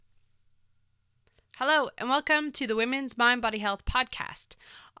Hello, and welcome to the Women's Mind Body Health Podcast.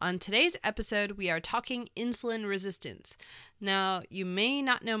 On today's episode, we are talking insulin resistance. Now, you may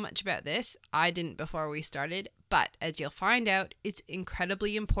not know much about this. I didn't before we started, but as you'll find out, it's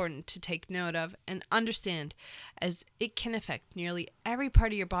incredibly important to take note of and understand, as it can affect nearly every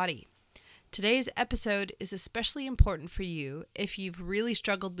part of your body. Today's episode is especially important for you if you've really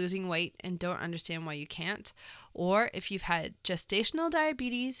struggled losing weight and don't understand why you can't, or if you've had gestational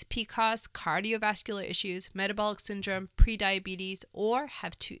diabetes, PCOS, cardiovascular issues, metabolic syndrome, prediabetes, or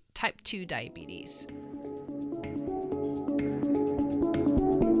have type 2 diabetes.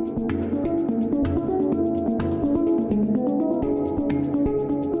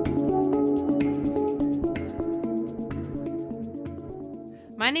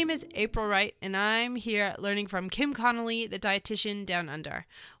 My name is April Wright, and I'm here learning from Kim Connolly, the dietitian down under.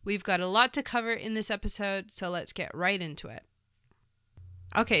 We've got a lot to cover in this episode, so let's get right into it.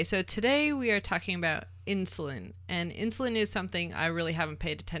 Okay, so today we are talking about insulin, and insulin is something I really haven't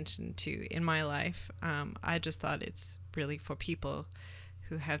paid attention to in my life. I just thought it's really for people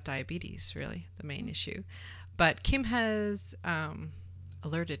who have diabetes, really, the main issue. But Kim has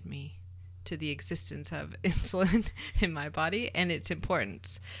alerted me to the existence of insulin in my body and its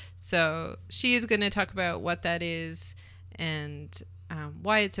importance. So she is going to talk about what that is and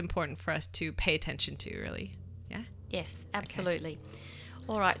why it's important for us to pay attention to, really. Yeah? Yes, absolutely. Okay.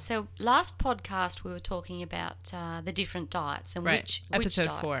 All right, so last podcast we were talking about the different diets and which Episode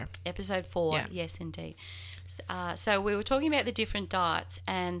diet. 4. Episode 4, yeah. Yes, indeed. So we were talking about the different diets,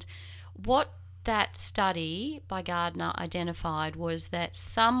 and what that study by Gardner identified was that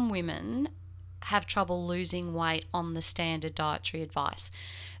some women have trouble losing weight on the standard dietary advice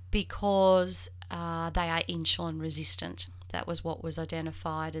because they are insulin resistant. That was what was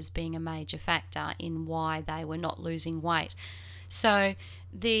identified as being a major factor in why they were not losing weight. So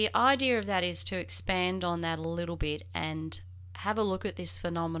the idea of that is to expand on that a little bit and have a look at this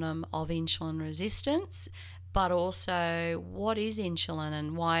phenomenon of insulin resistance, but also what is insulin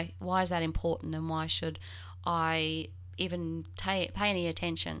and why is that important, and why should I even pay any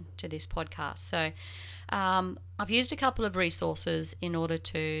attention to this podcast. So I've used a couple of resources in order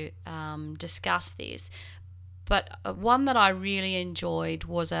to discuss this, but one that I really enjoyed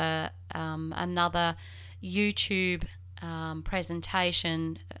was another YouTube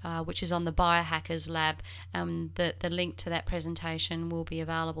presentation which is on the Biohackers Lab. The link to that presentation will be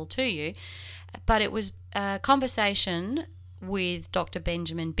available to you. But it was a conversation with Dr.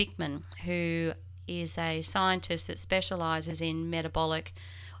 Benjamin Bikman, who is a scientist that specialises in metabolic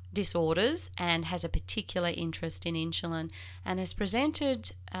disorders and has a particular interest in insulin, and has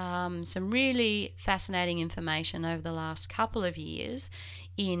presented some really fascinating information over the last couple of years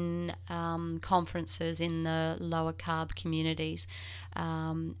in conferences in the lower carb communities,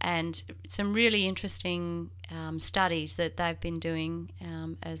 and some really interesting studies that they've been doing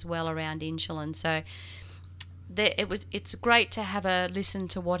as well around insulin. So it's great to have a listen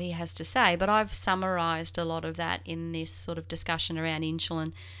to what he has to say, but I've summarised a lot of that in this sort of discussion around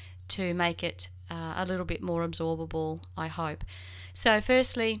insulin to make it a little bit more absorbable, I hope. So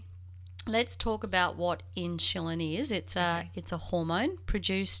firstly, let's talk about what insulin is. It's a hormone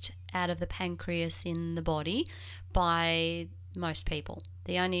produced out of the pancreas in the body by most people.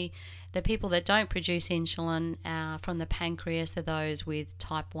 The people that don't produce insulin from the pancreas are those with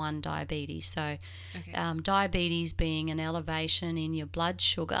type 1 diabetes. So diabetes being an elevation in your blood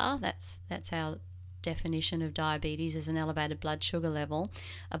sugar, that's our definition of diabetes, is an elevated blood sugar level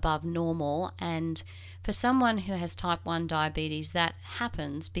above normal. And for someone who has type 1 diabetes, that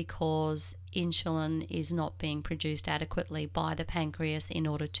happens because insulin is not being produced adequately by the pancreas in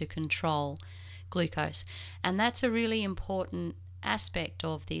order to control glucose. And that's a really important aspect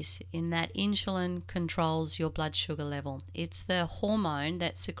of this, in that insulin controls your blood sugar level. It's the hormone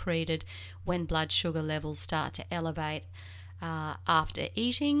that's secreted when blood sugar levels start to elevate after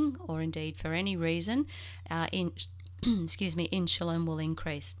eating, or indeed for any reason. Insulin will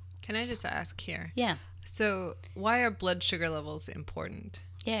increase. Can I just ask here? Yeah. So why are blood sugar levels important?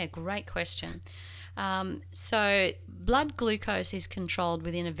 Yeah, great question. So blood glucose is controlled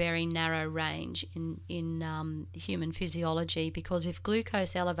within a very narrow range in human physiology, because if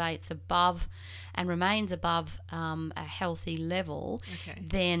glucose elevates above and remains above a healthy level,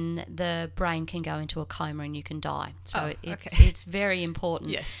 then the brain can go into a coma and you can die. So it's very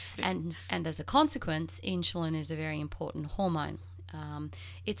important. Yes. And as a consequence, insulin is a very important hormone.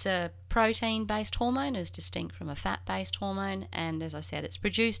 It's a protein-based hormone as distinct from a fat-based hormone, and as I said, it's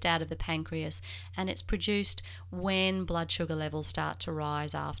produced out of the pancreas, and it's produced when blood sugar levels start to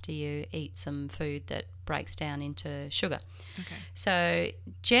rise after you eat some food that breaks down into sugar. Okay. So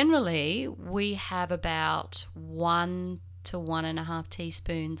generally, we have about 1 to 1.5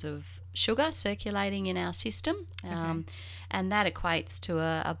 teaspoons of sugar circulating in our system, and that equates to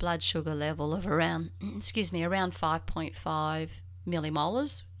a blood sugar level of around 5.5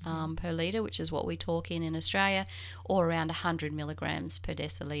 millimolars per litre, which is what we talk in Australia, or around 100 milligrams per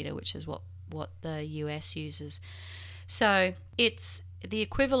decilitre, which is what the US uses. So it's the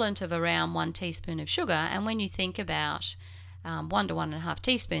equivalent of around 1 teaspoon of sugar. And when you think about 1 to 1.5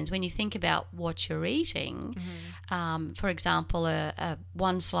 teaspoons, when you think about what you're eating, for example,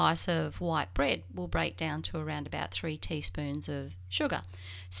 one slice of white bread will break down to around about 3 teaspoons of sugar.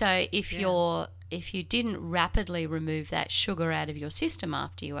 So if you didn't rapidly remove that sugar out of your system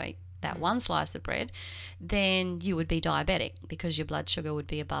after you ate that one slice of bread, then you would be diabetic because your blood sugar would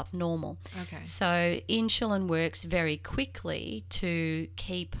be above normal. Okay. So insulin works very quickly to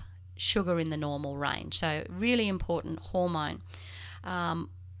keep sugar in the normal range. So really important hormone.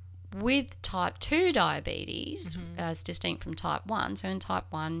 With type 2 diabetes, as distinct from type 1, so in type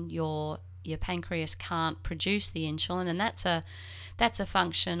 1 your pancreas can't produce the insulin, and that's a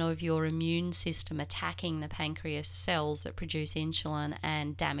function of your immune system attacking the pancreas cells that produce insulin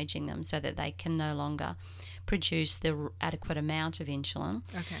and damaging them so that they can no longer produce the adequate amount of insulin.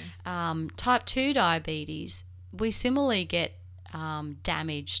 Okay. Type 2 diabetes, we similarly get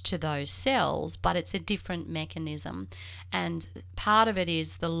damage to those cells, but it's a different mechanism, and part of it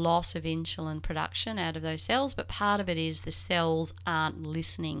is the loss of insulin production out of those cells, but part of it is the cells aren't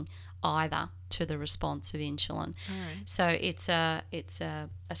listening either to the response of insulin. Right. So it's a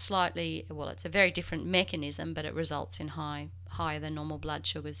slightly, well, it's a very different mechanism, but it results in higher than normal blood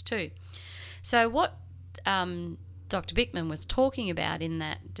sugars too. So what Dr. Bickman was talking about in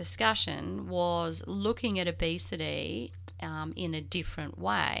that discussion was looking at obesity in a different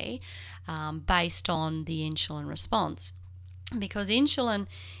way based on the insulin response, because insulin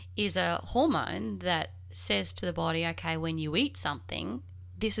is a hormone that says to the body, okay, when you eat something,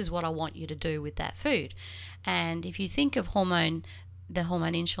 this is what I want you to do with that food. And if you think of the hormone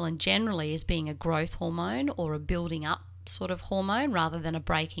insulin generally as being a growth hormone or a building up sort of hormone rather than a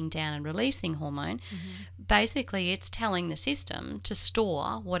breaking down and releasing hormone, basically it's telling the system to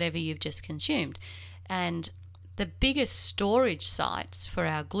store whatever you've just consumed. And the biggest storage sites for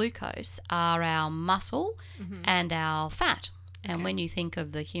our glucose are our muscle and our fat. And when you think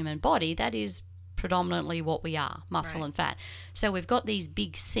of the human body, that is predominantly what we are, muscle and fat. So we've got these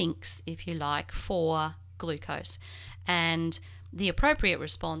big sinks, if you like, for glucose. And the appropriate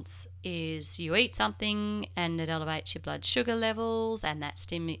response is you eat something and it elevates your blood sugar levels, and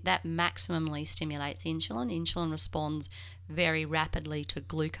that maximally stimulates insulin. Insulin responds very rapidly to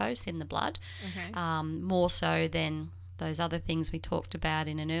glucose in the blood, more so than those other things we talked about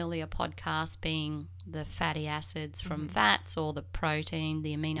in an earlier podcast, being the fatty acids from fats or the protein,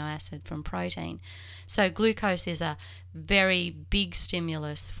 the amino acid from protein. So glucose is a very big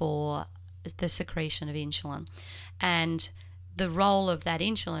stimulus for the secretion of insulin. And the role of that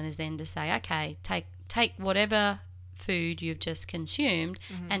insulin is then to say, okay, take whatever food you've just consumed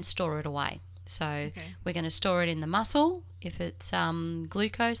and store it away. So we're going to store it in the muscle if it's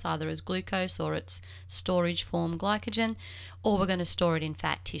glucose, either as glucose or it's storage form glycogen, or we're going to store it in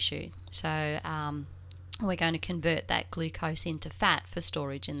fat tissue. So we're going to convert that glucose into fat for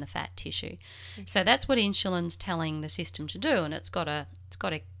storage in the fat tissue. So that's what insulin's telling the system to do, and it's got a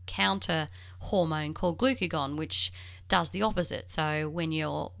counter hormone called glucagon, which does the opposite. So when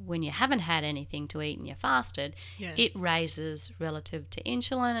you haven't had anything to eat and you're fasted, it raises relative to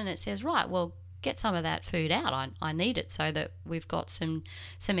insulin, and it says, right, well, get some of that food out. I need it so that we've got some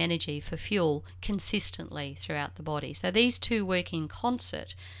energy for fuel consistently throughout the body. So these two work in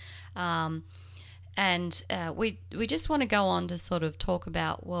concert. And we just want to go on to sort of talk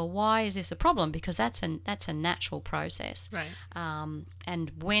about, well, why is this a problem? Because that's a natural process. Right.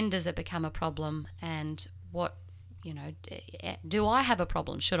 And when does it become a problem? And what, do I have a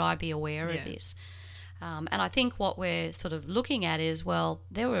problem? Should I be aware of this? And I think what we're sort of looking at is, well,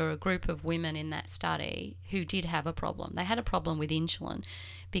 there were a group of women in that study who did have a problem. They had a problem with insulin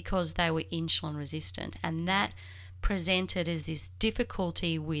because they were insulin resistant, and that presented as this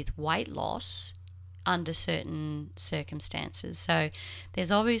difficulty with weight loss under certain circumstances. So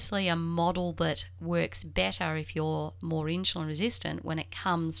there's obviously a model that works better if you're more insulin resistant when it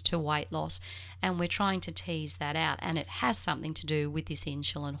comes to weight loss, and we're trying to tease that out, and it has something to do with this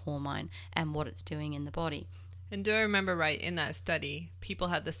insulin hormone and what it's doing in the body. And do I remember right, in that study, people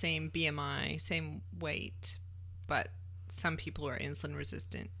had the same BMI, same weight, but some people were insulin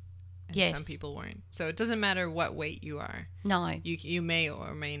resistant and Yes. some people weren't. So it doesn't matter what weight you are. No. You may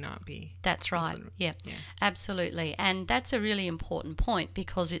or may not be. That's right. Yeah, absolutely. And that's a really important point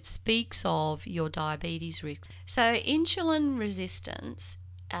because it speaks of your diabetes risk. So insulin resistance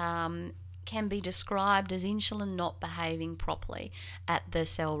can be described as insulin not behaving properly at the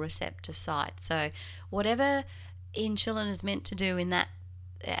cell receptor site. So whatever insulin is meant to do in that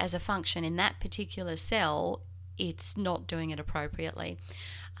as a function in that particular cell, it's not doing it appropriately.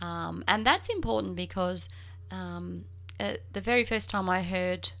 And that's important because the very first time I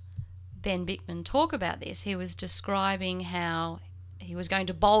heard Ben Bikman talk about this, he was describing how he was going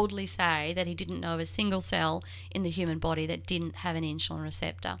to boldly say that he didn't know of a single cell in the human body that didn't have an insulin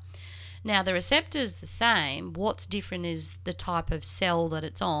receptor. Now, the receptor's the same. What's different is the type of cell that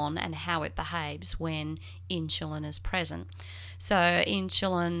it's on and how it behaves when insulin is present. So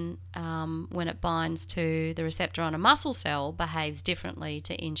insulin, when it binds to the receptor on a muscle cell, behaves differently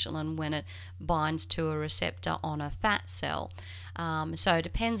to insulin when it binds to a receptor on a fat cell. So it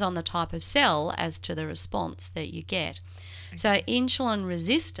depends on the type of cell as to the response that you get. So insulin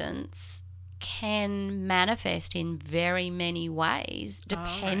resistance can manifest in very many ways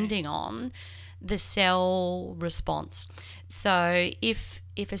depending on the cell response. So if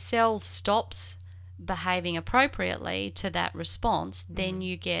a cell stops behaving appropriately to that response, then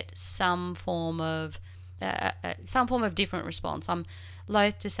you get some form of different response. I'm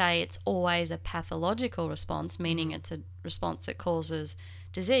loath to say it's always a pathological response, meaning it's a response that causes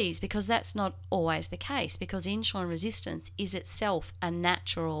disease, because that's not always the case, because insulin resistance is itself a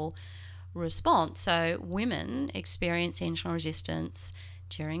natural response. So women experience insulin resistance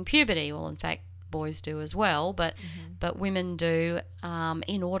during puberty. Well, in fact, boys do as well, but women do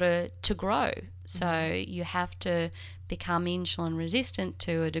in order to grow. So you have to become insulin resistant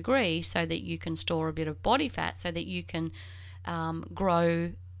to a degree so that you can store a bit of body fat so that you can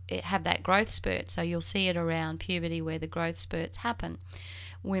grow, have that growth spurt. So you'll see it around puberty where the growth spurts happen.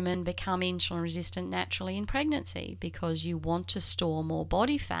 Women become insulin resistant naturally in pregnancy because you want to store more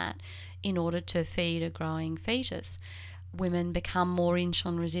body fat in order to feed a growing fetus. Women become more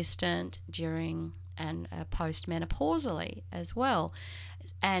insulin resistant during and postmenopausally as well.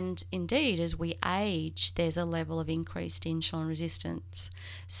 And indeed, as we age, there's a level of increased insulin resistance.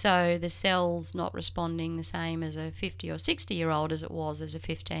 So the cell's not responding the same as a 50 or 60-year-old as it was as a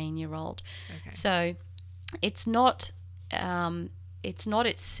 15-year-old. Okay. So it's not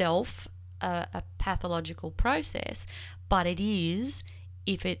itself a pathological process, but it is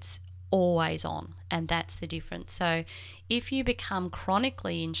if it's always on, and that's the difference. So if you become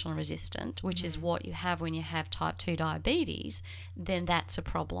chronically insulin resistant, which is what you have when you have type 2 diabetes, then that's a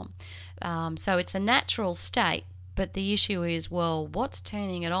problem. So it's a natural state, but the issue is, well, what's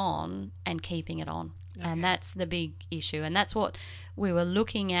turning it on and keeping it on? Okay. And that's the big issue, and that's what we were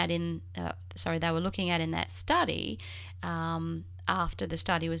looking at in they were looking at in that study. After the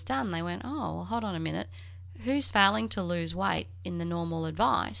study was done, they went, oh, well, hold on a minute, who's failing to lose weight in the normal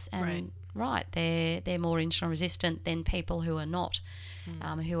advice? And they're more insulin resistant than people who are not,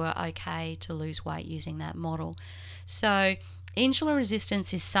 who are okay to lose weight using that model. So insulin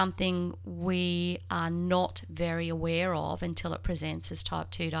resistance is something we are not very aware of until it presents as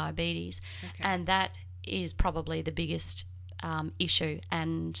type 2 diabetes. Okay. And that is probably the biggest issue,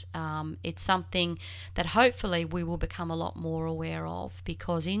 and it's something that hopefully we will become a lot more aware of,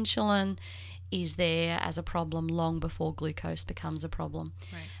 because insulin is there as a problem long before glucose becomes a problem.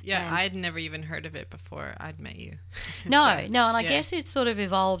 Right. Yeah, I'd never even heard of it before I'd met you. No, and I guess it sort of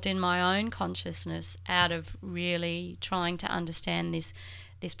evolved in my own consciousness out of really trying to understand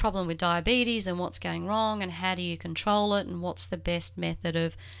this problem with diabetes and what's going wrong and how do you control it and what's the best method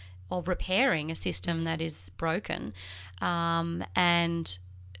of repairing a system that is broken. And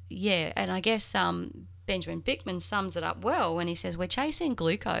I guess Benjamin Bikman sums it up well when he says we're chasing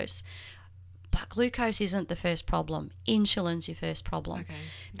glucose, but glucose isn't the first problem. Insulin's your first problem. Okay.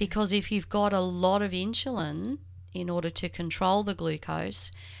 Because if you've got a lot of insulin in order to control the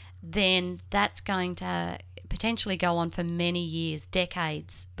glucose, then that's going to potentially go on for many years,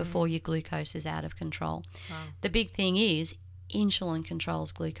 decades, before your glucose is out of control. Wow. The big thing is insulin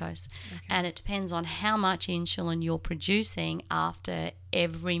controls glucose, and it depends on how much insulin you're producing after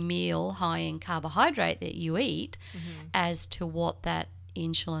every meal high in carbohydrate that you eat as to what that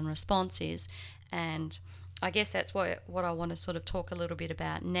insulin response is. And I guess that's what I want to sort of talk a little bit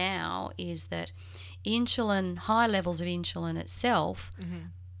about now, is that insulin, high levels of insulin itself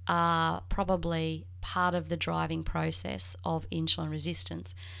are probably part of the driving process of insulin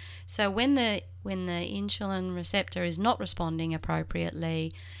resistance. So when the insulin receptor is not responding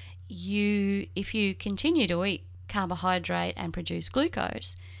appropriately, if you continue to eat carbohydrate and produce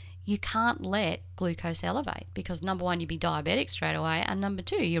glucose, you can't let glucose elevate, because number one, you'd be diabetic straight away, and number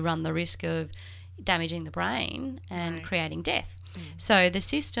two, you run the risk of damaging the brain and creating death. So the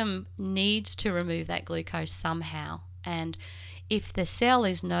system needs to remove that glucose somehow, and if the cell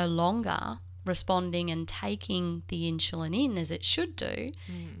is no longer responding and taking the insulin in as it should do,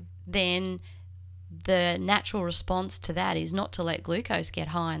 then the natural response to that is not to let glucose get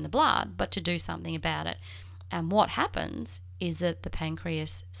high in the blood, but to do something about it. And what happens is that the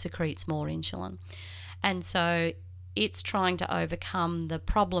pancreas secretes more insulin. And so it's trying to overcome the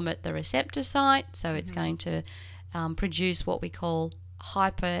problem at the receptor site. So it's going to produce what we call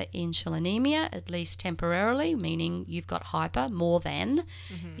hyperinsulinemia, at least temporarily, meaning you've got hyper, more than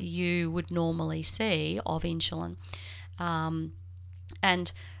you would normally see of insulin.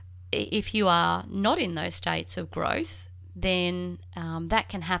 And if you are not in those states of growth, then that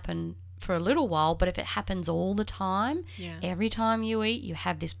can happen for a little while. But if it happens all the time, every time you eat, you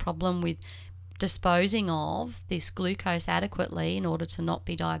have this problem with disposing of this glucose adequately in order to not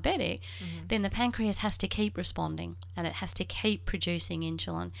be diabetic, then the pancreas has to keep responding, and it has to keep producing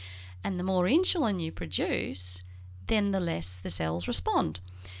insulin. And the more insulin you produce, then the less the cells respond.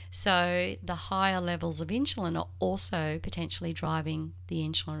 So the higher levels of insulin are also potentially driving the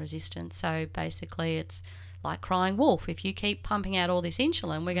insulin resistance. So basically it's like crying wolf. If you keep pumping out all this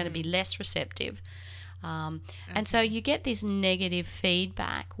insulin, we're going to be less receptive. And so you get this negative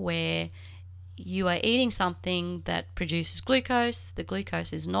feedback where you are eating something that produces glucose. The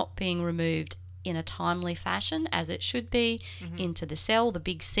glucose is not being removed in a timely fashion as it should be into the cell, the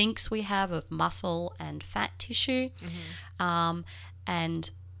big sinks we have of muscle and fat tissue.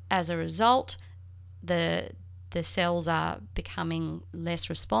 And as a result, the cells are becoming less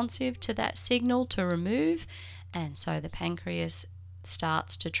responsive to that signal to remove, and so the pancreas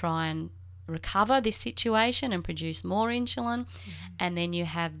starts to try and recover this situation and produce more insulin, and then you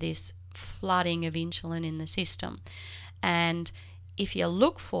have this flooding of insulin in the system. And if you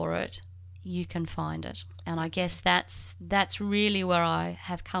look for it, you can find it. And I guess that's really where I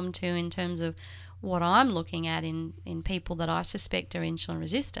have come to in terms of what I'm looking at in people that I suspect are insulin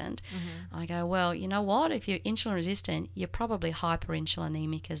resistant. I go, well, you know what? If you're insulin resistant, you're probably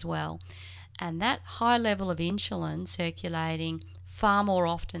hyperinsulinemic as well. And that high level of insulin circulating far more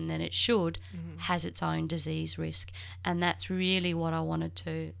often than it should has its own disease risk. And that's really what I wanted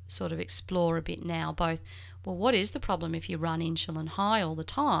to sort of explore a bit now, both, well, what is the problem if you run insulin high all the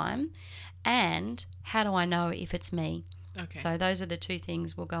time, and how do I know if it's me? Okay. So those are the two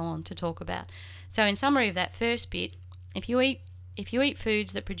things we'll go on to talk about. So in summary of that first bit, if you eat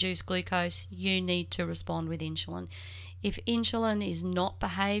foods that produce glucose, you need to respond with insulin. If insulin is not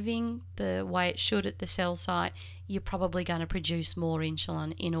behaving the way it should at the cell site, you're probably going to produce more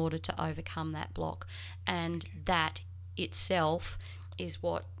insulin in order to overcome that block. And that itself is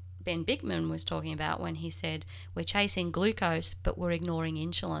what Ben Bikman was talking about when he said we're chasing glucose but we're ignoring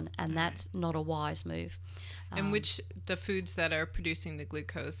insulin, and that's not a wise move. And the foods that are producing the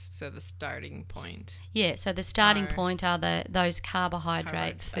glucose, so the starting point? Yeah, so the starting point are those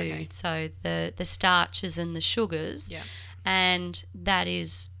carbohydrate foods, okay. So the starches and the sugars. Yeah. And that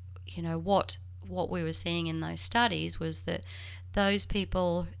is, what we were seeing in those studies was that those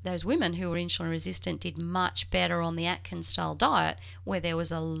women who were insulin resistant did much better on the Atkins style diet, where there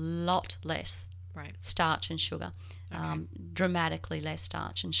was a lot less starch and sugar, dramatically less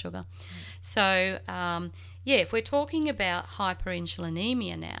starch and sugar. So, if we're talking about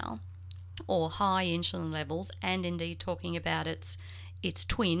hyperinsulinemia now, or high insulin levels, and indeed talking about its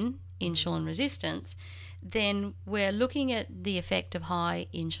twin, insulin resistance, then we're looking at the effect of high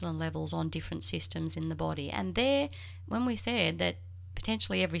insulin levels on different systems in the body. And there, when we said that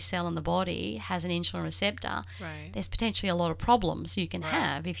potentially every cell in the body has an insulin receptor, there's potentially a lot of problems you can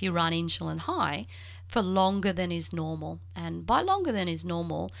have if you run insulin high for longer than is normal. And by longer than is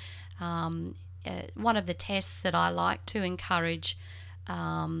normal, one of the tests that I like to encourage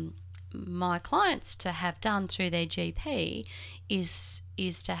my clients to have done through their GP is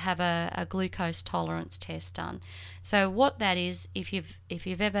to have a glucose tolerance test done. So what that is, if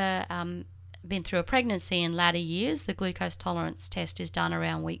you've ever been through a pregnancy in latter years, the glucose tolerance test is done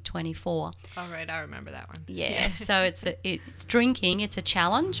around week 24. All right, I remember that one. Yeah, so it's drinking. It's a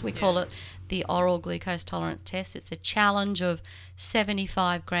challenge. We call it the oral glucose tolerance test. It's a challenge of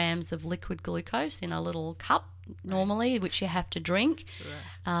 75 grams of liquid glucose in a little cup normally, which you have to drink.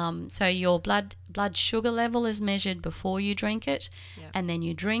 Right. So your blood sugar level is measured before you drink it, Yeah. and then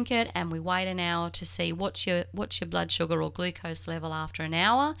you drink it, and we wait an hour to see what's your blood sugar or glucose level after an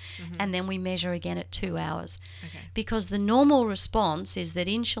hour, and then we measure again at 2 hours. Okay. Because the normal response is that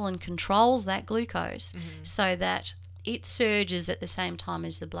insulin controls that glucose so that it surges at the same time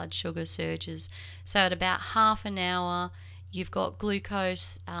as the blood sugar surges. So at about half an hour, you've got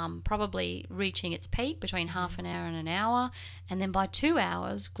glucose probably reaching its peak between half an hour and an hour, and then by 2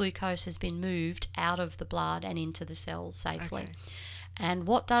 hours, glucose has been moved out of the blood and into the cells safely. Okay. And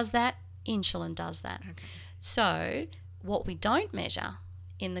what does that? Insulin does that. Okay. So what we don't measure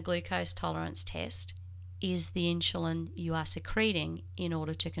in the glucose tolerance test is the insulin you are secreting in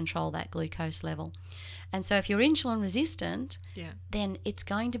order to control that glucose level. And so if you're insulin resistant, Yeah. then it's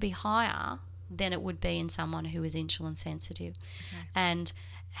going to be higher than it would be in someone who is insulin sensitive. Okay. And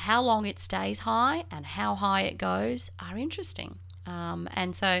how long it stays high and how high it goes are interesting.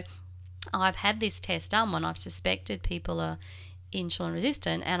 And so I've had this test done when I've suspected people are insulin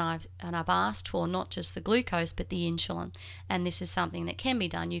resistant, and I've asked for not just the glucose but the insulin. And this is something that can be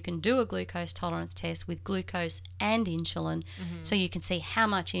done. You can do a glucose tolerance test with glucose and insulin, so you can see how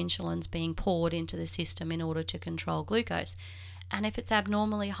much insulin's being poured into the system in order to control glucose. And if it's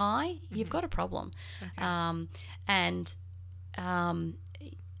abnormally high, you've got a problem. Okay.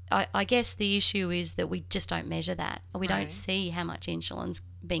 I guess the issue is that we just don't measure that. We Right. don't see how much insulin's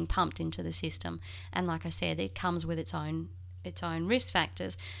being pumped into the system. And like I said, it comes with its own risk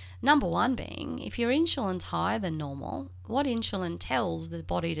factors. Number one being, if your insulin's higher than normal, what insulin tells the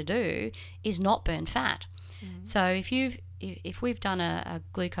body to do is not burn fat. So if we've done a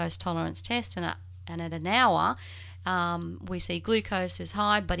glucose tolerance test and at an hour we see glucose is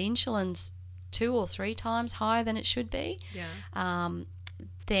high but insulin's 2 or 3 times higher than it should be, Yeah.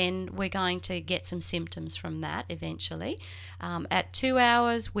 then we're going to get some symptoms from that eventually. At 2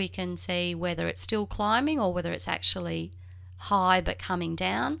 hours, we can see whether it's still climbing or whether it's actually high but coming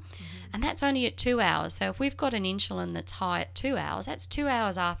down. And that's only at 2 hours. So if we've got an insulin that's high at 2 hours, that's 2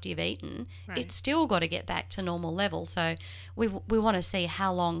 hours after you've eaten. Right. It's still got to get back to normal level. So we want to see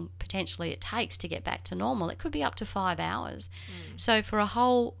how long potentially it takes to get back to normal. It could be up to 5 hours. So for a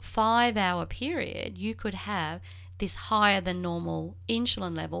whole 5-hour period, you could have this higher than normal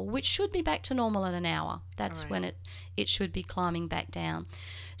insulin level, which should be back to normal in an hour. That's Right. when it should be climbing back down.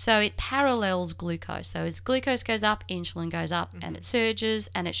 So it parallels glucose. So as glucose goes up, insulin goes up, and it surges,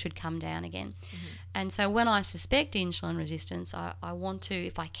 and it should come down again. And so when I suspect insulin resistance, I want to,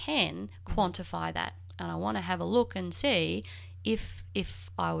 if I can, quantify that. And I want to have a look and see if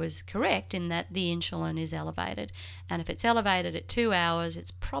I was correct in that the insulin is elevated. And if it's elevated at 2 hours,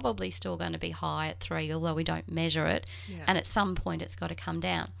 it's probably still going to be high at 3, although we don't measure it. Yeah. And at some point, it's got to come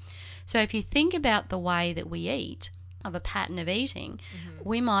down. So if you think about the way that we eat, of a pattern of eating,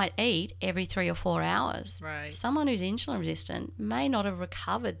 we might eat every 3 or 4 hours. Right. Someone who's insulin resistant may not have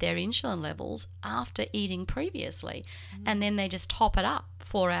recovered their insulin levels after eating previously, and then they just top it up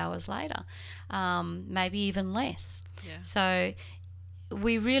 4 hours later, maybe even less. Yeah. So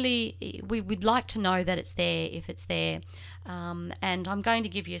we'd like to know that it's there if it's there. And I'm going to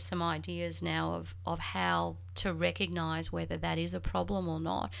give you some ideas now of how to recognise whether that is a problem or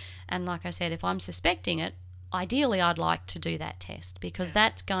not. And like I said, if I'm suspecting it, ideally I'd like to do that test, because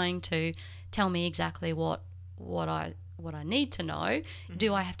that's going to tell me exactly what I need to know.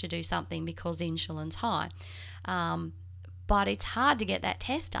 Do I have to do something because insulin's high? But it's hard to get that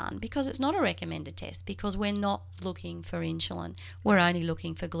test done because it's not a recommended test, because we're not looking for insulin. We're only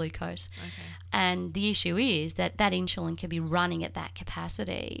looking for glucose. Okay. And the issue is that insulin can be running at that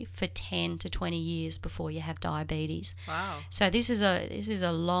capacity for 10 to 20 years before you have diabetes. Wow. So this is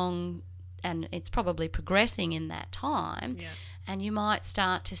a long, and it's probably progressing in that time. Yeah. And you might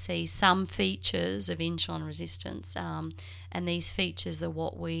start to see some features of insulin resistance, and these features are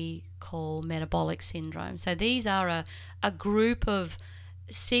what we call metabolic syndrome. So these are a group of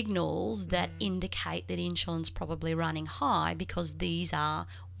signals that indicate that insulin's probably running high, because these are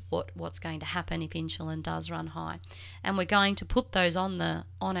what's going to happen if insulin does run high. And we're going to put those on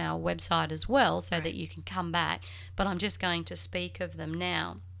our website as well, so that you can come back, but I'm just going to speak of them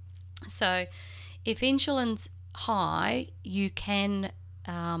now. So if insulin's high, you can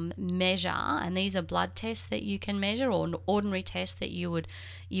measure, and these are blood tests that you can measure, or ordinary tests that you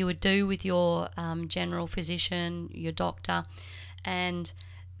would do with your general physician, your doctor, and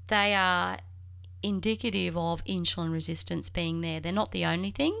they are indicative of insulin resistance being there. They're not the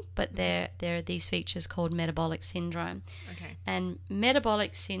only thing, but there are these features called metabolic syndrome. Okay. And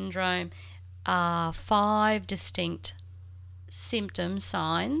metabolic syndrome are 5 distinct symptom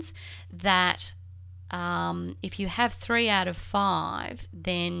signs that if you have 3 out of 5,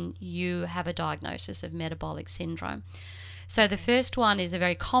 then you have a diagnosis of metabolic syndrome. So the first one is a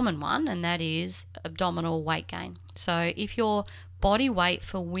very common one, and that is abdominal weight gain. So if your body weight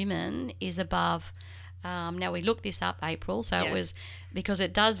for women is above, now we looked this up, April, so it was, because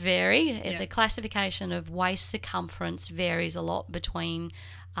it does vary. The classification of waist circumference varies a lot between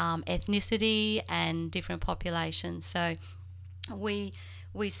ethnicity and different populations. So we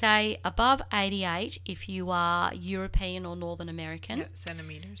say above 88 if you are European or Northern American. Yeah,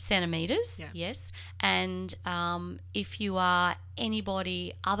 centimetres. Centimetres, yes. And if you are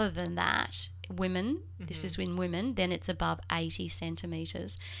anybody other than that, women, this is in women, then it's above 80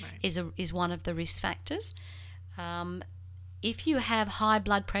 centimetres is one of the risk factors. If you have high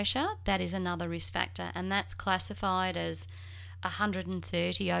blood pressure, that is another risk factor, and that's classified as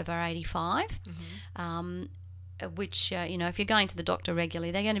 130 over 85. Which, if you're going to the doctor regularly,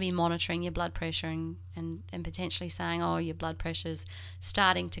 they're going to be monitoring your blood pressure and potentially saying, oh, your blood pressure's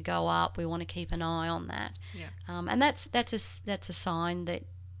starting to go up. We want to keep an eye on that. Yeah. And that's a sign that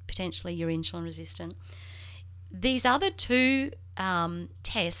potentially you're insulin resistant. These other 2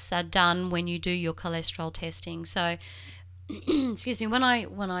 tests are done when you do your cholesterol testing. So, excuse me, when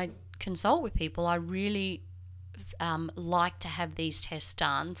I consult with people, I really like to have these tests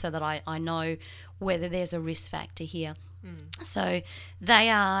done so that I know whether there's a risk factor here. So they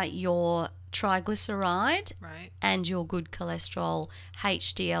are your triglyceride and your good cholesterol,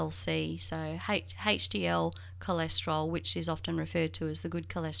 HDL-C. So HDL cholesterol, which is often referred to as the good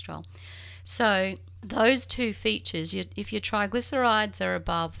cholesterol. So those 2 features, if your triglycerides are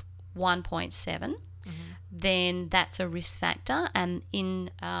above 1.7, then that's a risk factor, and in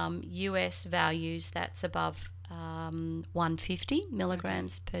US values, that's above 150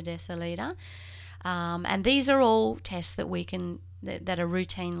 milligrams per deciliter. And these are all tests that that are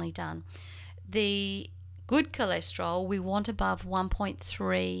routinely done. The good cholesterol, we want above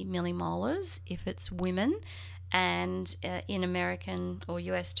 1.3 millimolars if it's women, and in American or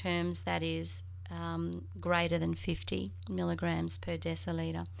US terms, that is greater than 50 milligrams per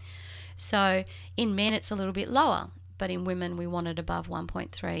deciliter. So in men, it's a little bit lower, but in women, we want it above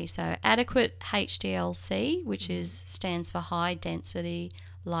 1.3. So adequate HDL-C, which stands for high density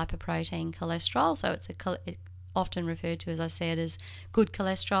lipoprotein cholesterol. So it's often referred to, as I said, as good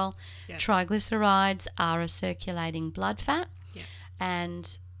cholesterol. Yeah. Triglycerides are a circulating blood fat,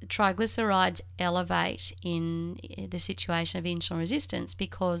 and triglycerides elevate in the situation of insulin resistance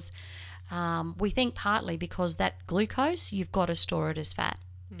because we think partly because that glucose, you've got to store it as fat.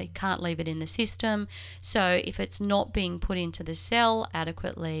 You can't leave it in the system. So if it's not being put into the cell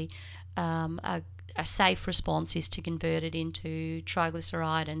adequately, a safe response is to convert it into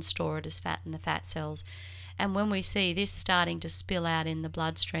triglyceride and store it as fat in the fat cells. And when we see this starting to spill out in the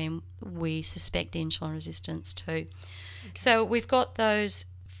bloodstream, we suspect insulin resistance too. Okay. So we've got those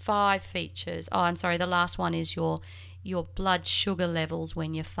 5 features. Oh, I'm sorry, the last one is your blood sugar levels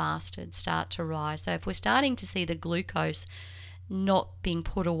when you're fasted start to rise. So if we're starting to see the glucose not being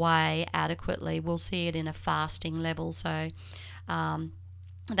put away adequately, we'll see it in a fasting level. So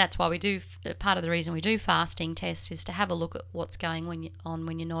that's why part of the reason we do fasting tests is to have a look at what's going on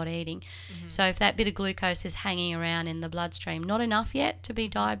when you're not eating. So if that bit of glucose is hanging around in the bloodstream, not enough yet to be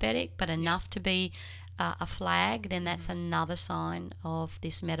diabetic, but enough to be a flag, then that's another sign of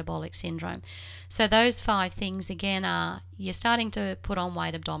this metabolic syndrome. So those 5 things again are, you're starting to put on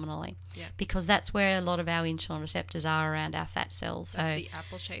weight abdominally, because that's where a lot of our insulin receptors are around our fat cells. That's the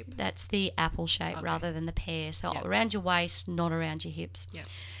apple shape? That's the apple shape rather than the pear. So around your waist, not around your hips. Yep.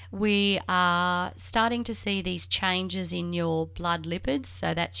 We are starting to see these changes in your blood lipids.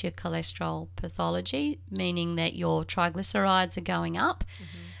 So that's your cholesterol pathology, meaning that your triglycerides are going up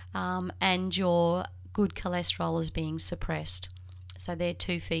and your good cholesterol is being suppressed. So they're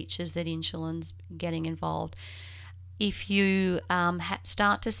 2 features that insulin's getting involved. If you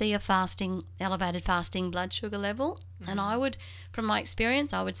start to see a elevated fasting blood sugar level, and I would, from my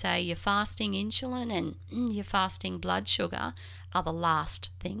experience, I would say your fasting insulin and your fasting blood sugar are the last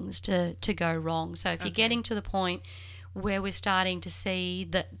things to go wrong. So if you're getting to the point where we're starting to see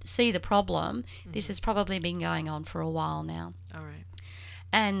the problem, this has probably been going on for a while now. All right.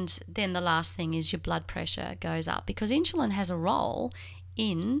 And then the last thing is your blood pressure goes up, because insulin has a role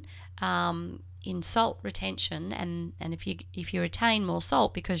in salt retention, and if you retain more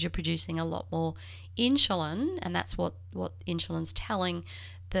salt because you're producing a lot more insulin, and that's what insulin's telling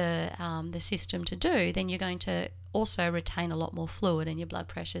the system to do, then you're going to also retain a lot more fluid, and your blood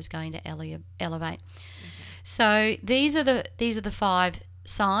pressure is going to elevate. So these are the 5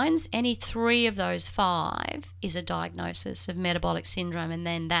 signs. Any 3 of those 5 is a diagnosis of metabolic syndrome, and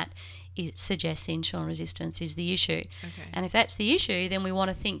then that it suggests insulin resistance is the issue. Okay. And if that's the issue, then we want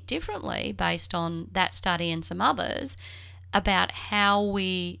to think differently based on that study and some others about how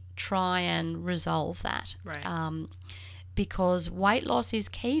we try and resolve that. Right. Because weight loss is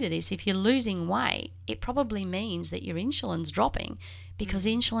key to this. If you're losing weight, it probably means that your insulin's dropping because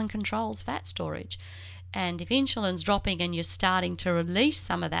insulin controls fat storage. And if insulin's dropping and you're starting to release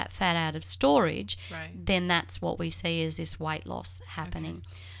some of that fat out of storage, Right. then that's what we see as this weight loss happening.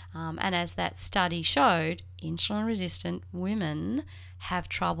 And as that study showed, insulin-resistant women have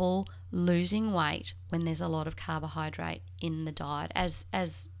trouble losing weight when there's a lot of carbohydrate in the diet, as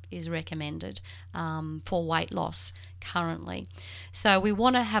is recommended for weight loss currently. So we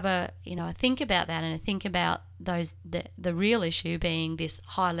want to have a think about that and think about the real issue being this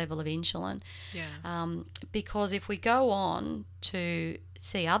high level of insulin. Yeah. Because if we go on to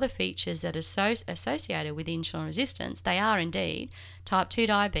see other features that are associated with insulin resistance, they are indeed type 2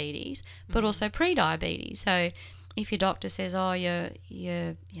 diabetes, but also pre-diabetes. So if your doctor says, oh, you're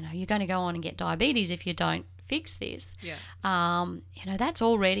going to go on and get diabetes if you don't fix this, that's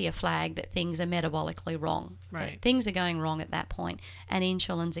already a flag that things are metabolically wrong. Right. That things are going wrong at that point, and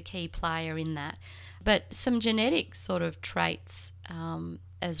insulin's a key player in that. But some genetic sort of traits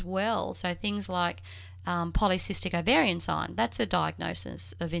as well. So things like polycystic ovarian sign, that's a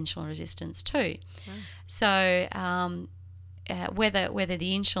diagnosis of insulin resistance too. Right. So whether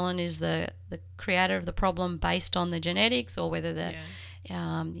the insulin is the creator of the problem based on the genetics, or whether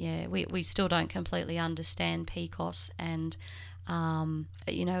we still don't completely understand PCOS, and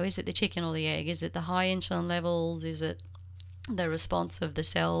is it the chicken or the egg? Is it the high insulin levels? Is it the response of the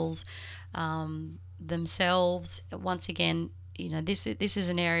cells themselves? Once again, this is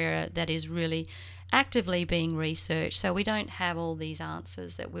an area that is really actively being researched, so we don't have all these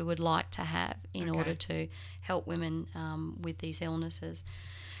answers that we would like to have in order to help women with these illnesses.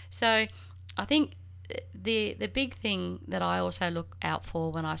 So I think the big thing that I also look out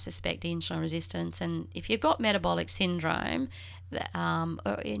for when I suspect insulin resistance, and if you've got metabolic syndrome,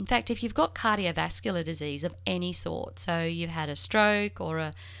 or in fact if you've got cardiovascular disease of any sort, so you've had a stroke or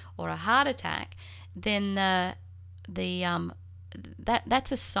a heart attack, then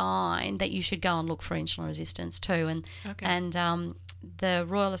that's a sign that you should go and look for insulin resistance too. And the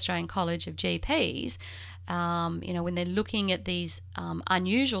Royal Australian College of GPs, when they're looking at these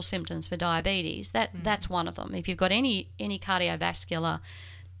unusual symptoms for diabetes, that's one of them. If you've got any cardiovascular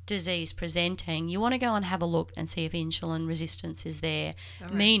disease presenting, you want to go and have a look and see if insulin resistance is there,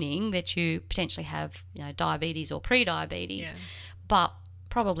 meaning that you potentially have diabetes or pre-diabetes, but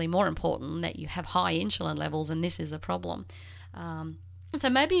probably more important that you have high insulin levels, and this is a problem. So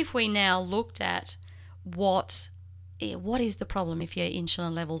maybe if we now looked at what is the problem if your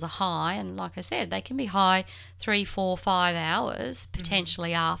insulin levels are high, and like I said, they can be high 3, 4, 5 hours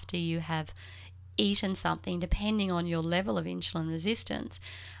potentially after you have eaten something, depending on your level of insulin resistance.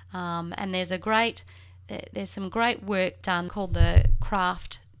 And there's some great work done called the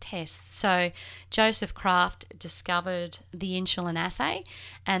Kraft test. So Joseph Kraft discovered the insulin assay,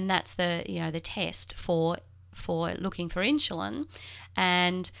 and that's the test for looking for insulin.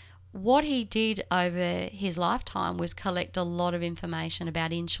 And what he did over his lifetime was collect a lot of information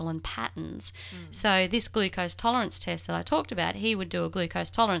about insulin patterns. So this glucose tolerance test that I talked about, he would do a glucose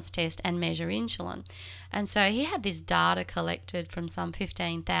tolerance test and measure insulin. And so he had this data collected from some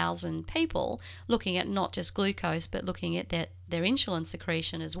 15,000 people, looking at not just glucose, but looking at their insulin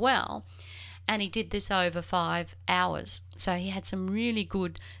secretion as well. And he did this over 5 hours. So he had some really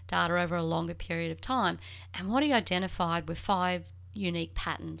good data over a longer period of time. And what he identified were 5 unique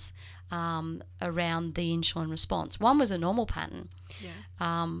patterns around the insulin response. One was a normal pattern.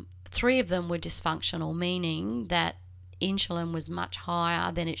 3 of them were dysfunctional, meaning that insulin was much higher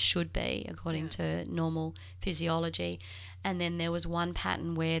than it should be according to normal physiology. And then there was one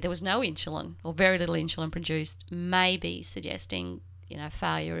pattern where there was no insulin or very little insulin produced, maybe suggesting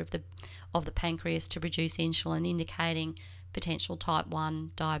failure of the pancreas to produce insulin, indicating potential type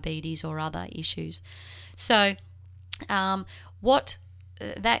 1 diabetes or other issues. So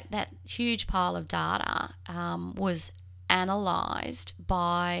that huge pile of data was analysed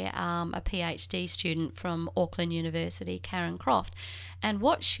by a PhD student from Auckland University, Karen Croft. And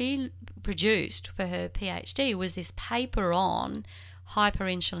what she produced for her PhD was this paper on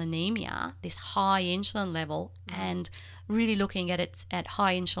hyperinsulinemia, this high insulin level, and really looking at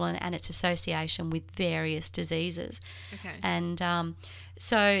high insulin and its association with various diseases. Okay. And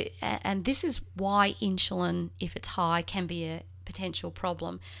and this is why insulin, if it's high, can be a potential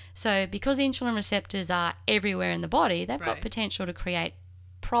problem. So because insulin receptors are everywhere in the body, they've got potential to create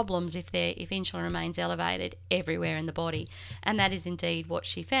problems if insulin remains elevated everywhere in the body, and that is indeed what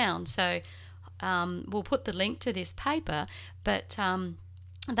she found. So we'll put the link to this paper, but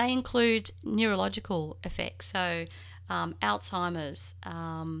they include neurological effects, so Alzheimer's,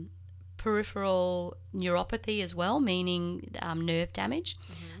 peripheral neuropathy as well, meaning nerve damage.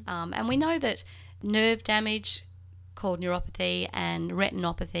 And we know that nerve damage, called neuropathy, and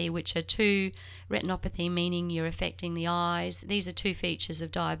retinopathy, which are two, retinopathy meaning you're affecting the eyes, these are two features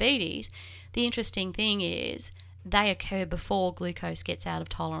of diabetes. The interesting thing is they occur before glucose gets out of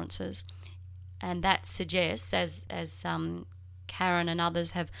tolerances, and that suggests, as Karen and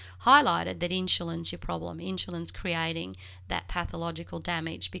others have highlighted, that insulin's your problem. Insulin's creating that pathological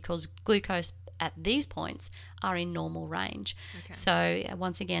damage because glucose at these points are in normal range. Okay. So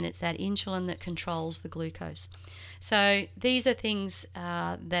once again, it's that insulin that controls the glucose. So these are things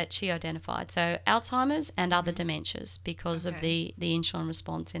that she identified. So Alzheimer's and other dementias because of the insulin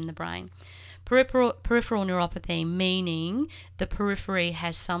response in the brain. Peripheral neuropathy, meaning the periphery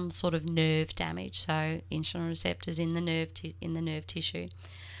has some sort of nerve damage, so insulin receptors in the nerve tissue.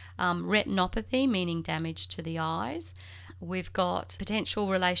 Retinopathy, meaning damage to the eyes. We've got potential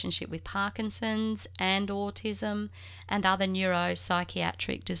relationship with Parkinson's and autism and other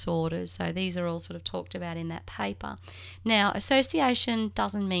neuropsychiatric disorders. So these are all sort of talked about in that paper. Now, association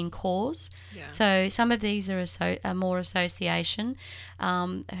doesn't mean cause. Yeah. So some of these are more association,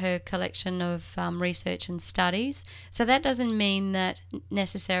 her collection of research and studies. So that doesn't mean that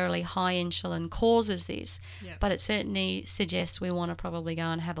necessarily high insulin causes this, but it certainly suggests we want to probably go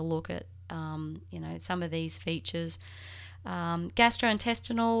and have a look at some of these features.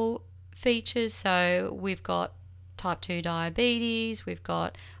 Gastrointestinal features, so we've got type 2 diabetes, we've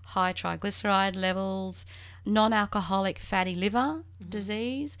got high triglyceride levels, non-alcoholic fatty liver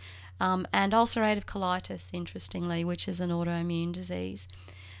disease, and ulcerative colitis, interestingly, which is an autoimmune disease.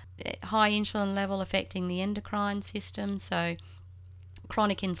 High insulin level affecting the endocrine system, so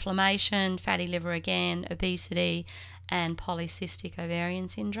chronic inflammation, fatty liver again, obesity, and polycystic ovarian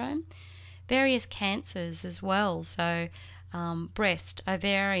syndrome. Various cancers as well, so breast,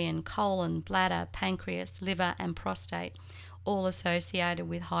 ovarian, colon, bladder, pancreas, liver and prostate, all associated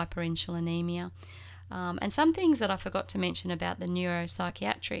with hyperinsulinemia. And some things that I forgot to mention about the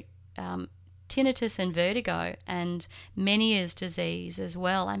neuropsychiatric, tinnitus and vertigo and Meniere's disease as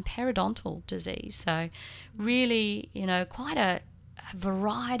well, and periodontal disease. So really, quite a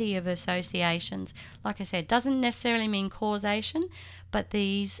variety of associations. Like I said, doesn't necessarily mean causation, but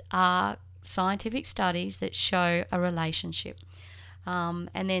these are scientific studies that show a relationship.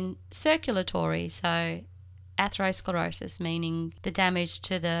 And then circulatory, so atherosclerosis, meaning the damage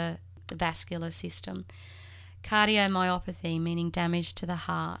to the vascular system. Cardiomyopathy, meaning damage to the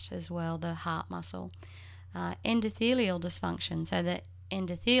heart as well, the heart muscle. Endothelial dysfunction, so the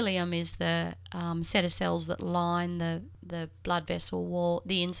endothelium is the set of cells that line the blood vessel wall,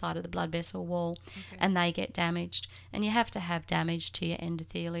 the inside of the blood vessel wall, and they get damaged. And you have to have damage to your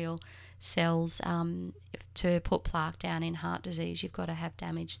endothelial cells to put plaque down in heart disease. You've got to have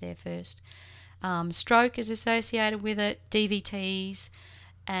damage there first. Stroke is associated with it, DVTs,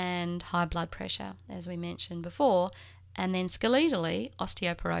 and high blood pressure, as we mentioned before, and then skeletally,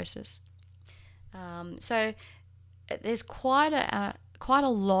 osteoporosis. So there's quite a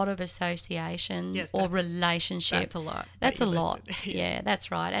lot of association or relationship. That's a lot. That's a lot. Yeah, that's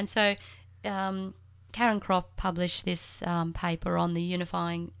right. And so Karen Croft published this paper on the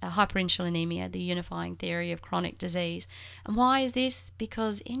unifying hyperinsulinemia, the unifying theory of chronic disease. And why is this?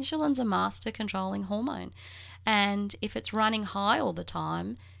 Because insulin's a master controlling hormone. And if it's running high all the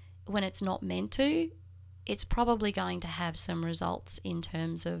time when it's not meant to, it's probably going to have some results in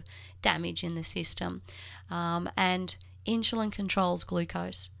terms of damage in the system. And insulin controls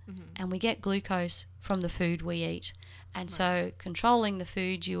glucose, and we get glucose from the food we eat. And so controlling the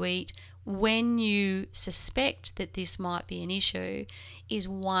food you eat when you suspect that this might be an issue is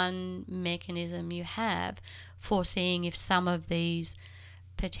one mechanism you have for seeing if some of these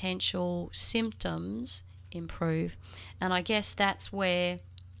potential symptoms improve. And I guess that's why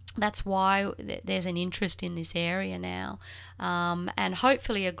there's an interest in this area now, and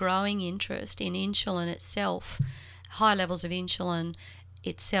hopefully a growing interest in insulin itself, high levels of insulin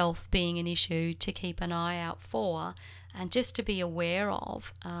itself being an issue to keep an eye out for and just to be aware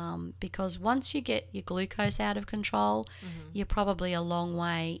of, because once you get your glucose out of control, you're probably a long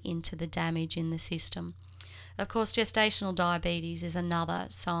way into the damage in the system. Of course, gestational diabetes is another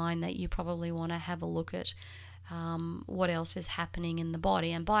sign that you probably want to have a look at what else is happening in the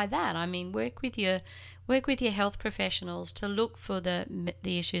body. And by that, I mean work with your health professionals to look for the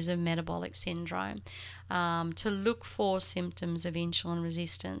issues of metabolic syndrome, to look for symptoms of insulin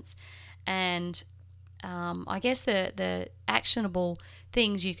resistance. And I guess the actionable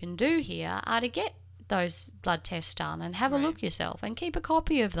things you can do here are to get those blood tests done and have a look yourself and keep a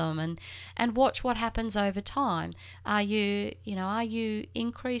copy of them and watch what happens over time. Are you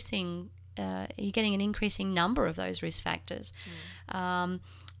increasing? Are you getting an increasing number of those risk factors? And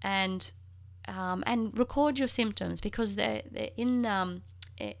record your symptoms, because they're in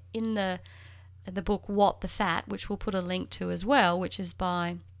the book What the Fat, which we'll put a link to as well, which is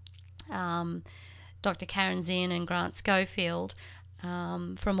by Dr. Karen Zinn and Grant Schofield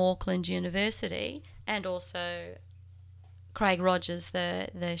from Auckland University, and also Craig Rogers,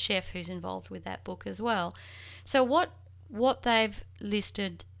 the chef who's involved with that book as well. So what they've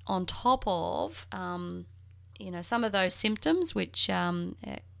listed on top of, some of those symptoms which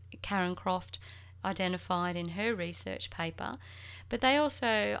Karen Croft identified in her research paper, but they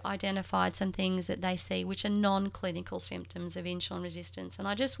also identified some things that they see which are non-clinical symptoms of insulin resistance. And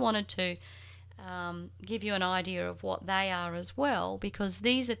I just wanted to give you an idea of what they are as well, because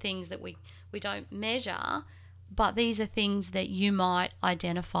these are things that we don't measure, but these are things that you might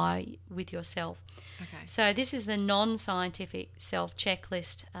identify with yourself. Okay. So this is the non-scientific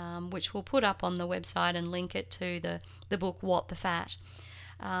self-checklist, which we'll put up on the website and link it to the book What the Fat.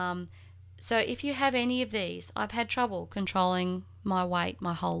 So if you have any of these, I've had trouble controlling my weight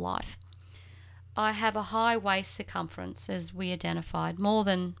my whole life. I have a high waist circumference, as we identified, more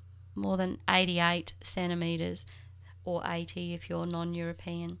than 88 centimetres, or 80 if you're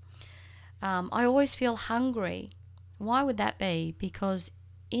non-European. I always feel hungry. Why would that be? Because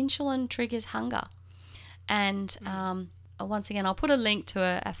insulin triggers hunger. And once again, I'll put a link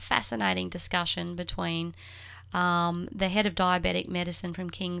to a fascinating discussion between the head of diabetic medicine from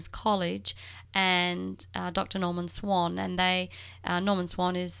King's College and Dr. Norman Swan. And Norman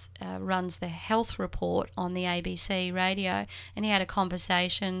Swan runs the health report on the ABC radio, and he had a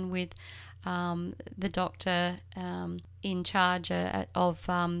conversation with the doctor in charge of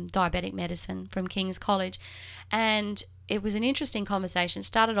diabetic medicine from King's College. And it was an interesting conversation. It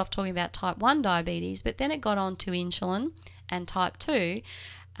started off talking about type 1 diabetes, but then it got on to insulin and type 2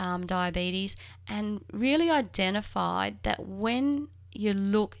 diabetes, and really identified that when you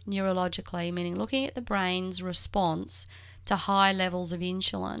look neurologically, meaning looking at the brain's response to high levels of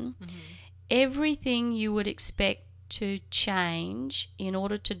insulin, everything you would expect to change in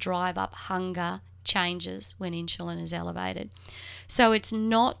order to drive up hunger changes when insulin is elevated. So it's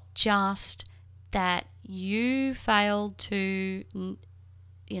not just that you failed to,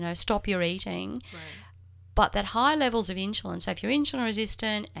 stop your eating, but that high levels of insulin, so if you're insulin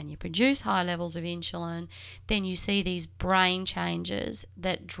resistant and you produce high levels of insulin, then you see these brain changes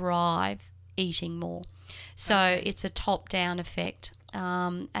that drive eating more. So it's a top-down effect.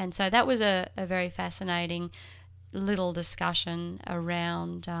 And so that was a very fascinating little discussion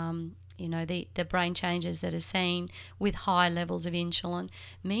around the brain changes that are seen with high levels of insulin,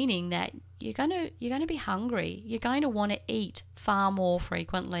 meaning that you're going to be hungry. You're going to want to eat far more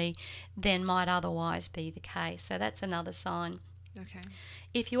frequently than might otherwise be the case. So that's another sign. Okay.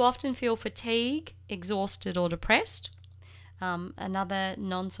 If you often feel fatigue, exhausted, or depressed, another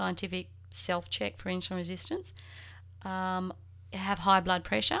non-scientific self-check for insulin resistance. Have high blood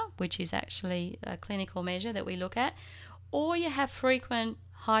pressure, which is actually a clinical measure that we look at, or you have frequent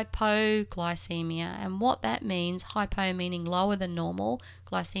hypoglycemia. And what that means, hypo meaning lower than normal,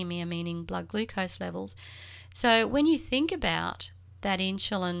 glycemia meaning blood glucose levels. So when you think about that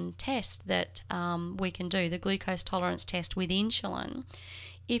insulin test that we can do, the glucose tolerance test with insulin,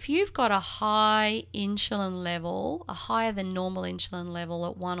 if you've got a high insulin level, a higher than normal insulin level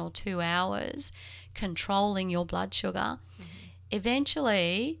at 1 or 2 hours, controlling your blood sugar,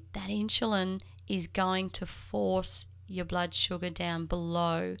 eventually that insulin is going to force your blood sugar down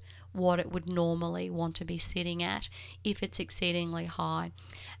below what it would normally want to be sitting at if it's exceedingly high.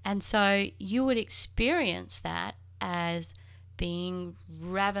 And so you would experience that as being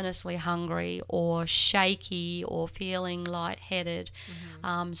ravenously hungry or shaky or feeling lightheaded.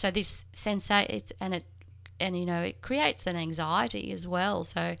 So this it creates an anxiety as well.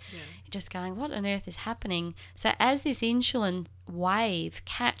 So you're just going, what on earth is happening? So as this insulin wave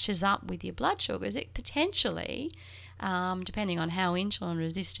catches up with your blood sugars, it potentially, depending on how insulin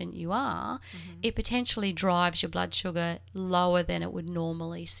resistant you are, it potentially drives your blood sugar lower than it would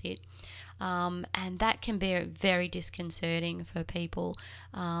normally sit. And that can be very disconcerting for people.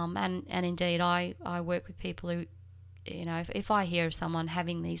 And indeed, I work with people who, if I hear of someone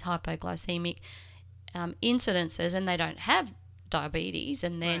having these hypoglycemic incidences and they don't have diabetes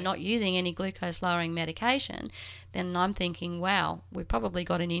and they're Right. not using any glucose lowering medication, then I'm thinking, wow, we've probably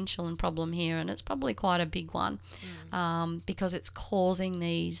got an insulin problem here, and it's probably quite a big one, because it's causing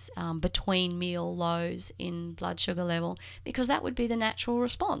these between meal lows in blood sugar level, because that would be the natural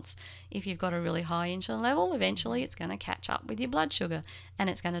response. If you've got a really high insulin level, eventually it's going to catch up with your blood sugar and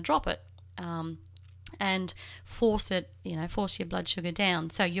it's going to drop it. And force your blood sugar down.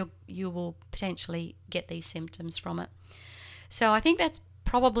 So you will potentially get these symptoms from it. So I think that's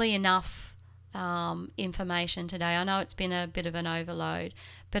probably enough information today. I know it's been a bit of an overload,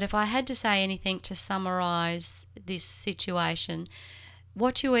 but if I had to say anything to summarise this situation,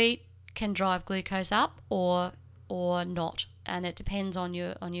 what you eat can drive glucose up or not, and it depends on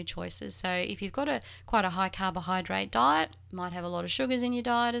your choices. So if you've got quite a high carbohydrate diet, might have a lot of sugars in your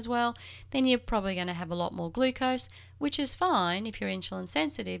diet as well, then you're probably going to have a lot more glucose, which is fine if you're insulin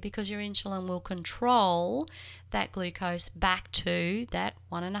sensitive, because your insulin will control that glucose back to that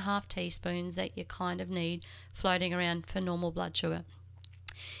 1.5 teaspoons that you kind of need floating around for normal blood sugar.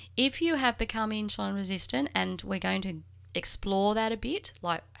 If you have become insulin resistant, and we're going to explore that a bit,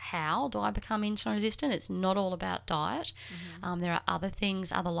 like how do I become insulin resistant? It's not all about diet. There are other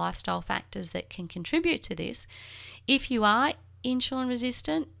things, other lifestyle factors that can contribute to this. If you are insulin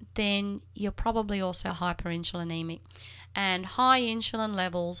resistant, then you're probably also hyperinsulinemic, and high insulin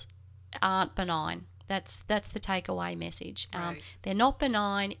levels aren't benign. That's the takeaway message. Right. They're not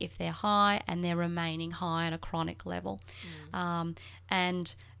benign if they're high and they're remaining high at a chronic level.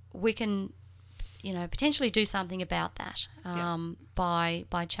 And we can potentially do something about that by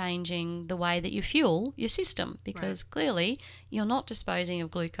changing the way that you fuel your system, because clearly you're not disposing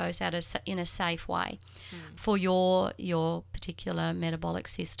of glucose in a safe way for your particular metabolic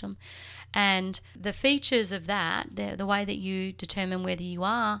system. And the features of that, the way that you determine whether you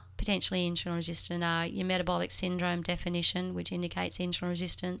are potentially insulin resistant, are your metabolic syndrome definition, which indicates insulin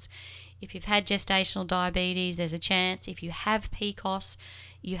resistance. If you've had gestational diabetes, there's a chance. If you have PCOS,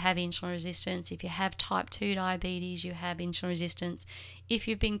 you have insulin resistance. If you have type 2 diabetes, you have insulin resistance. If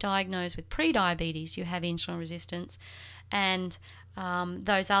you've been diagnosed with pre-diabetes, you have insulin resistance. And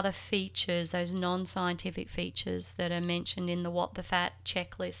those other features, those non-scientific features that are mentioned in the What the Fat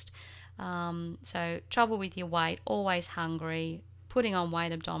checklist. So trouble with your weight, always hungry, putting on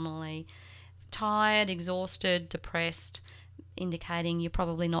weight abdominally, tired, exhausted, depressed, indicating you're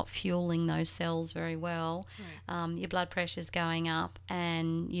probably not fueling those cells very well. Your blood pressure's going up,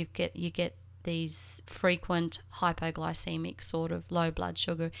 and you get these frequent hypoglycemic sort of low blood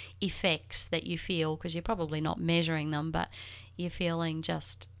sugar effects that you feel, because you're probably not measuring them, but you're feeling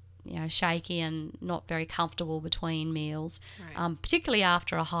just shaky and not very comfortable between meals, particularly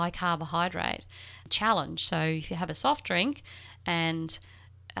after a high carbohydrate challenge. So if you have a soft drink and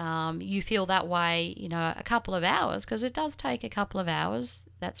you feel that way, a couple of hours, because it does take a couple of hours.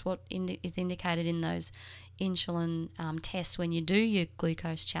 That's what is indicated in those insulin tests when you do your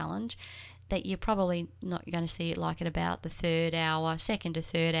glucose challenge, that you're probably not going to see it like at about the second to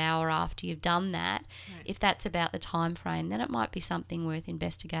third hour after you've done that. If that's about the time frame, then it might be something worth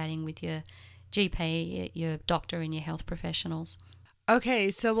investigating with your GP, your doctor, and your health professionals. Okay,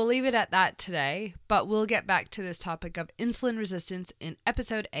 so we'll leave it at that today, but we'll get back to this topic of insulin resistance in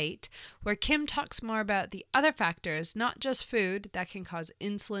episode 8, where Kim talks more about the other factors, not just food, that can cause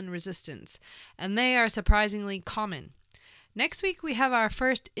insulin resistance, and they are surprisingly common. Next week, we have our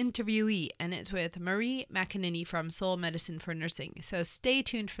first interviewee, and it's with Marie McEnany from Soul Medicine for Nursing, so stay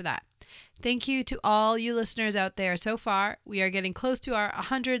tuned for that. Thank you to all you listeners out there so far. We are getting close to our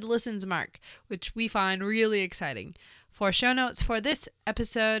 100 listens mark, which we find really exciting. For show notes for this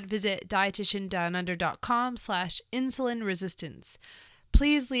episode, visit dietitiandownunder.com/insulin resistance.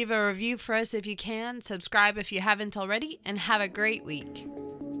 Please leave a review for us if you can, subscribe if you haven't already, and have a great week.